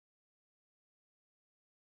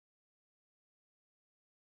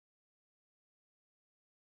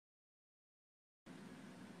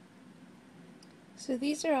So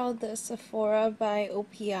these are all the Sephora by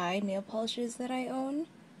OPI nail polishes that I own.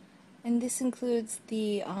 And this includes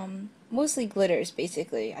the, mostly glitters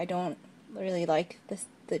basically. I don't really like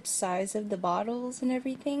the size of the bottles and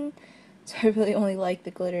everything. So I really only like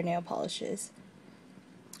the glitter nail polishes.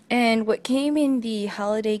 And what came in the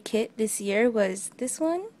holiday kit this year was this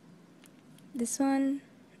one, this one,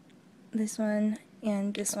 this one,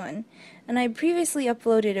 and this one. And I previously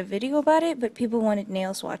uploaded a video about it, but people wanted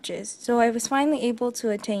nail swatches. So I was finally able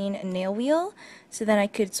to attain a nail wheel so that I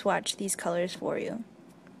could swatch these colors for you.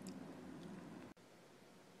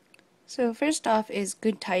 So first off is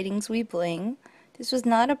Good Tidings We Bling. This was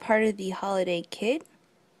not a part of the holiday kit,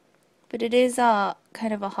 but it is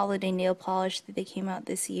kind of a holiday nail polish that they came out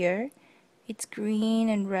this year. It's green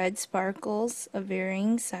and red sparkles of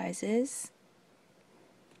varying sizes.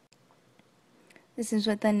 This is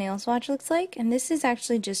what the nail swatch looks like, and this is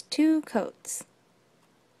actually just 2 coats.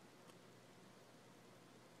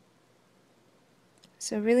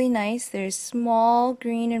 So really nice. There's small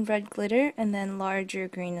green and red glitter, and then larger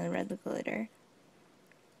green and red glitter.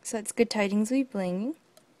 So it's Good Tidings We Bling.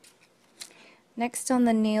 Next on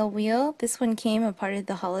the nail wheel, this one came a part of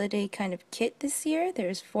the holiday kind of kit this year.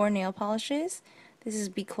 There's 4 nail polishes. This is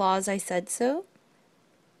Because I Said So.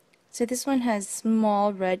 So this one has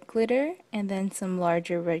small red glitter and then some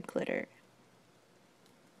larger red glitter.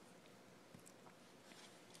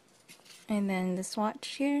 And then the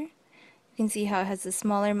swatch here. You can see how it has the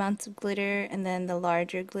smaller amounts of glitter and then the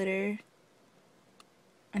larger glitter.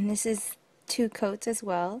 And this is 2 coats as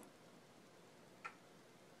well.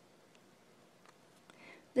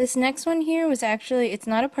 This next one here was actually, it's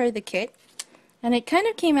not a part of the kit. And it kind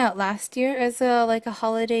of came out last year as like a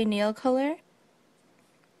holiday nail color.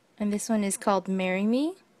 And this one is called Marry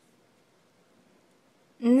Me.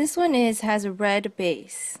 And this one has a red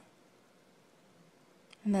base.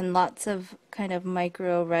 And then lots of kind of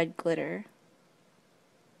micro red glitter.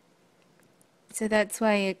 So that's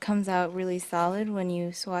why it comes out really solid when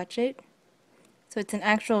you swatch it. So it's an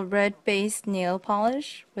actual red based nail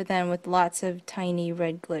polish, but then with lots of tiny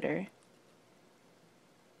red glitter.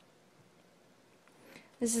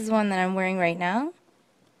 This is one that I'm wearing right now.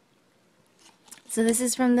 So this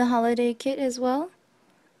is from the holiday kit as well.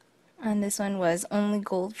 And this one was Only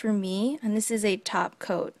Gold for Me, and this is a top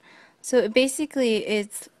coat. So basically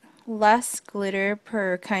it's less glitter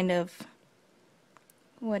per kind of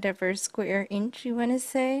whatever square inch you want to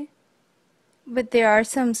say. But there are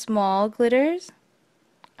some small glitters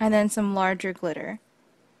and then some larger glitter.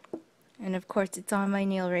 And of course it's on my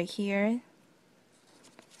nail right here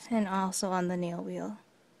and also on the nail wheel.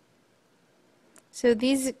 So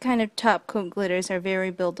these kind of top coat glitters are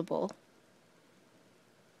very buildable.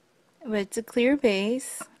 But it's a clear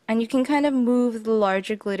base, and you can kind of move the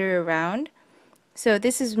larger glitter around. So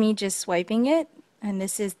this is me just swiping it, and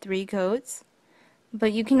this is 3 coats.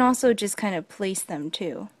 But you can also just kind of place them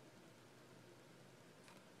too.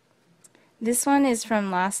 This one is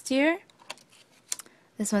from last year.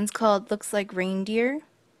 This one's called Looks Like Reindeer.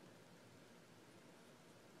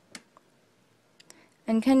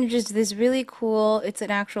 And kind of just this really cool, it's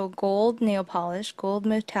an actual gold nail polish, gold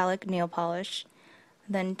metallic nail polish.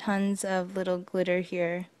 Then tons of little glitter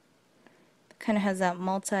here. It kind of has that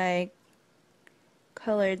multi-colored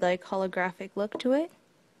like holographic look to it.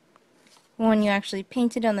 When you actually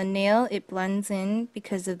paint it on the nail, it blends in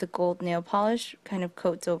because of the gold nail polish, kind of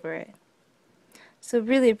coats over it. So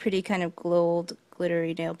really a pretty kind of gold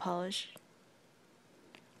glittery nail polish.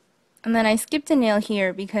 And then I skipped a nail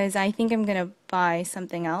here because I think I'm going to buy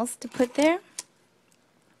something else to put there.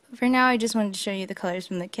 But for now I just wanted to show you the colors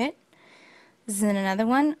from the kit. This is another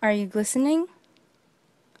one, Are You Glistening?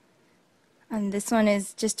 And this one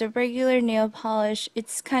is just a regular nail polish.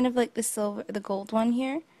 It's kind of like the gold one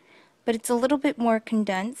here, but it's a little bit more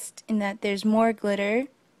condensed in that there's more glitter,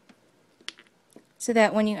 so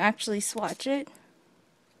that when you actually swatch it,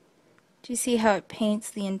 do you see how it paints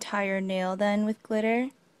the entire nail then with glitter?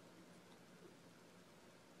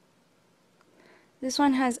 This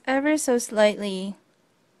one has ever so slightly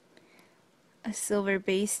a silver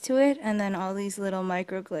base to it, and then all these little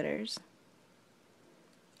micro glitters.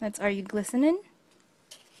 That's Are You Glistening?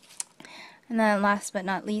 And then last but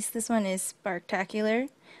not least, this one is Sparktacular. And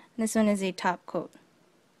this one is a top coat.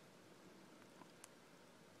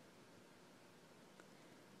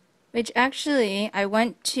 Which actually, I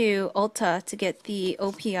went to Ulta to get the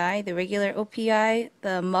OPI, the regular OPI,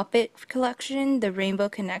 the Muppet collection, the Rainbow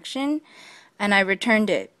Connection, and I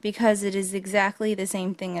returned it because it is exactly the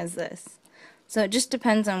same thing as this. So it just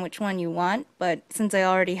depends on which one you want, but since I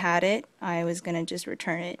already had it, I was going to just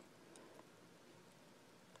return it.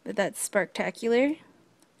 But that's Sparktacular,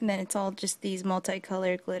 And then it's all just these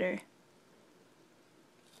multicolored glitter.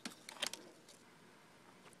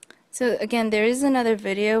 So again, there is another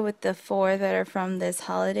video with the 4 that are from this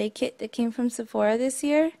holiday kit that came from Sephora this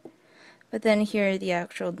year. But then here are the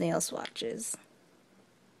actual nail swatches.